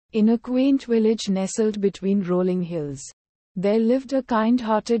In a quaint village nestled between rolling hills, there lived a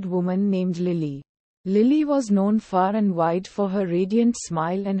kind-hearted woman named Lily. Lily was known far and wide for her radiant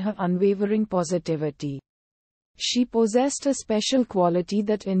smile and her unwavering positivity. She possessed a special quality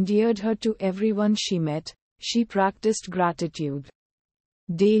that endeared her to everyone she met: she practiced gratitude.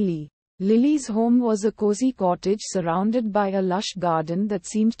 Daily, Lily's home was a cozy cottage surrounded by a lush garden that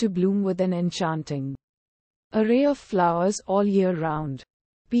seemed to bloom with an enchanting array of flowers all year round.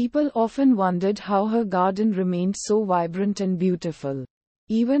 People often wondered how her garden remained so vibrant and beautiful,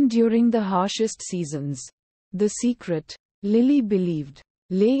 even during the harshest seasons. The secret, Lily believed,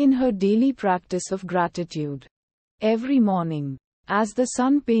 lay in her daily practice of gratitude. Every morning, as the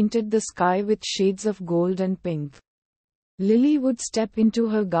sun painted the sky with shades of gold and pink, Lily would step into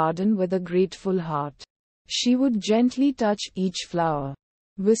her garden with a grateful heart. She would gently touch each flower,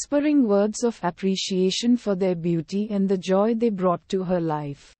 whispering words of appreciation for their beauty and the joy they brought to her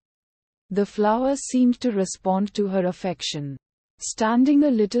life. The flowers seemed to respond to her affection, standing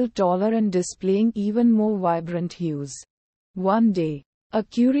a little taller and displaying even more vibrant hues. One day, a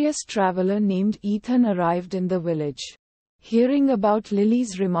curious traveler named Ethan arrived in the village. Hearing about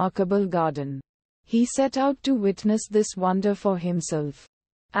Lily's remarkable garden, he set out to witness this wonder for himself.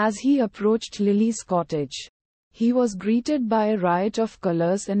 As he approached Lily's cottage, he was greeted by a riot of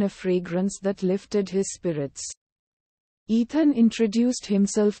colors and a fragrance that lifted his spirits. Ethan introduced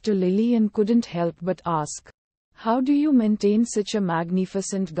himself to Lily and couldn't help but ask, "How do you maintain such a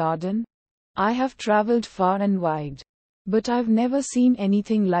magnificent garden? I have traveled far and wide, but I've never seen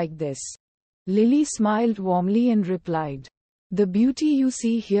anything like this." Lily smiled warmly and replied, "The beauty you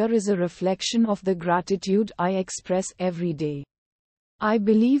see here is a reflection of the gratitude I express every day. I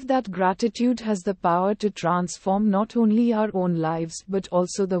believe that gratitude has the power to transform not only our own lives but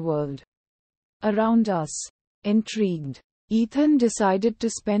also the world around us." Intrigued, Ethan decided to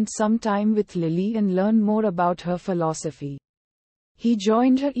spend some time with Lily and learn more about her philosophy. He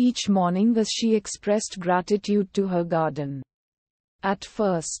joined her each morning as she expressed gratitude to her garden. At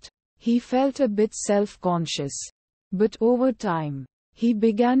first, he felt a bit self-conscious, but over time, he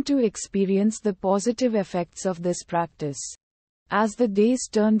began to experience the positive effects of this practice. As the days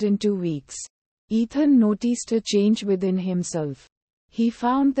turned into weeks, Ethan noticed a change within himself. He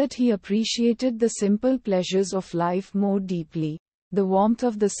found that he appreciated the simple pleasures of life more deeply: the warmth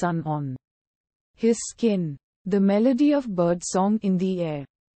of the sun on his skin, the melody of birdsong in the air,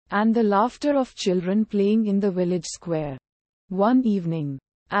 and the laughter of children playing in the village square. One evening,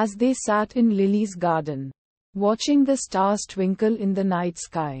 as they sat in Lily's garden, watching the stars twinkle in the night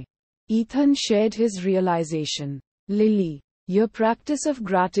sky, Ethan shared his realization. "Lily, your practice of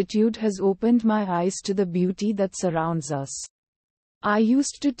gratitude has opened my eyes to the beauty that surrounds us. I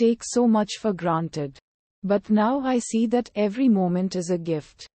used to take so much for granted, but now I see that every moment is a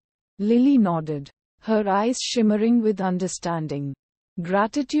gift." Lily nodded, her eyes shimmering with understanding.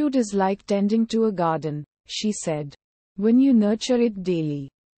 "Gratitude is like tending to a garden," she said. "When you nurture it daily,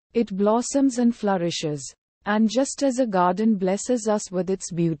 it blossoms and flourishes. And just as a garden blesses us with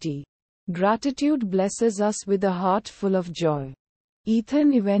its beauty, gratitude blesses us with a heart full of joy."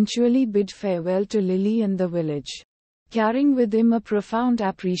 Ethan eventually bid farewell to Lily and the village, carrying with him a profound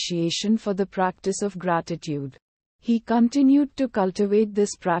appreciation for the practice of gratitude. He continued to cultivate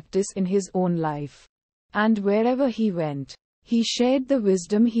this practice in his own life, and wherever he went, he shared the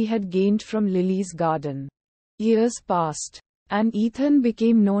wisdom he had gained from Lily's garden. Years passed, and Ethan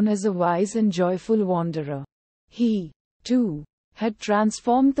became known as a wise and joyful wanderer. He, too, had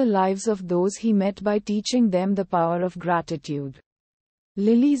transformed the lives of those he met by teaching them the power of gratitude.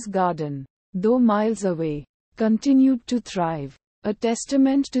 Lily's garden, though miles away, continued to thrive, a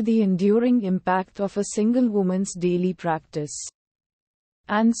testament to the enduring impact of a single woman's daily practice.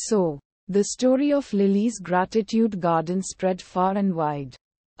 And so, the story of Lily's gratitude garden spread far and wide,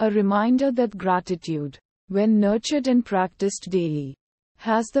 a reminder that gratitude, when nurtured and practiced daily,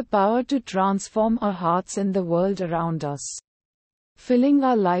 has the power to transform our hearts and the world around us, filling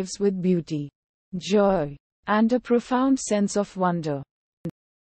our lives with beauty, joy, and a profound sense of wonder.